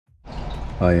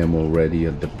I am already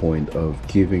at the point of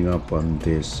giving up on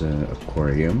this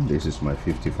aquarium. This is my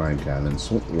 55-gallon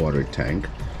saltwater tank,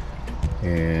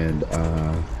 and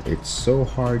it's so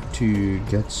hard to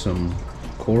get some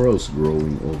corals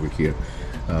growing over here.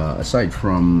 Aside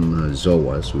from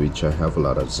zoas, which I have a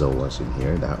lot of zoas in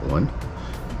here, that one,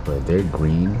 but they're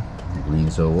green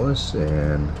zoas,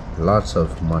 and lots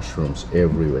of mushrooms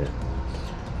everywhere.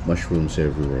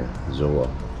 Zoa,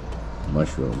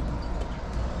 mushroom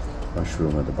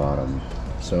at the bottom.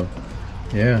 So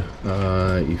yeah,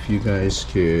 if you guys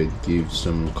could give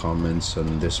some comments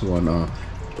on this one.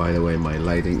 By the way, my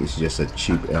lighting is just a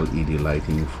cheap LED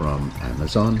lighting from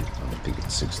Amazon. I think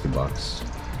it's 60 bucks.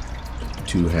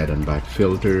 2 head and back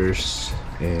filters,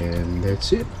 and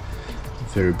that's it.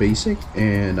 Very basic.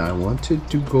 And I wanted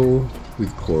to go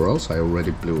with corals. I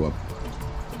already blew up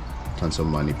tons of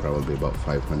money, probably about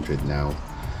 500 now,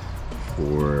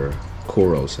 for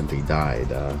corals, and they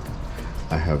died.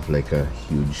 I have like a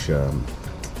huge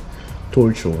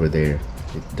torch over there.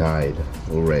 It died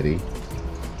already.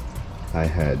 I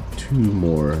had 2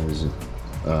 more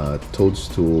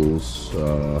toadstools.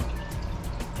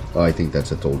 I think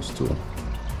that's a toadstool.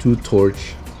 2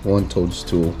 torch, 1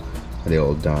 toadstool. They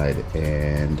all died.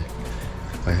 And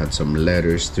I had some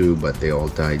letters too, but they all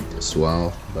died as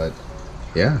well. But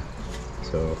yeah,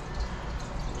 so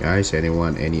guys,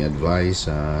 anyone, any advice?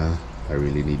 I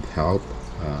really need help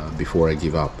before I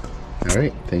give up. All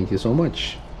right, thank you so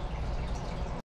much.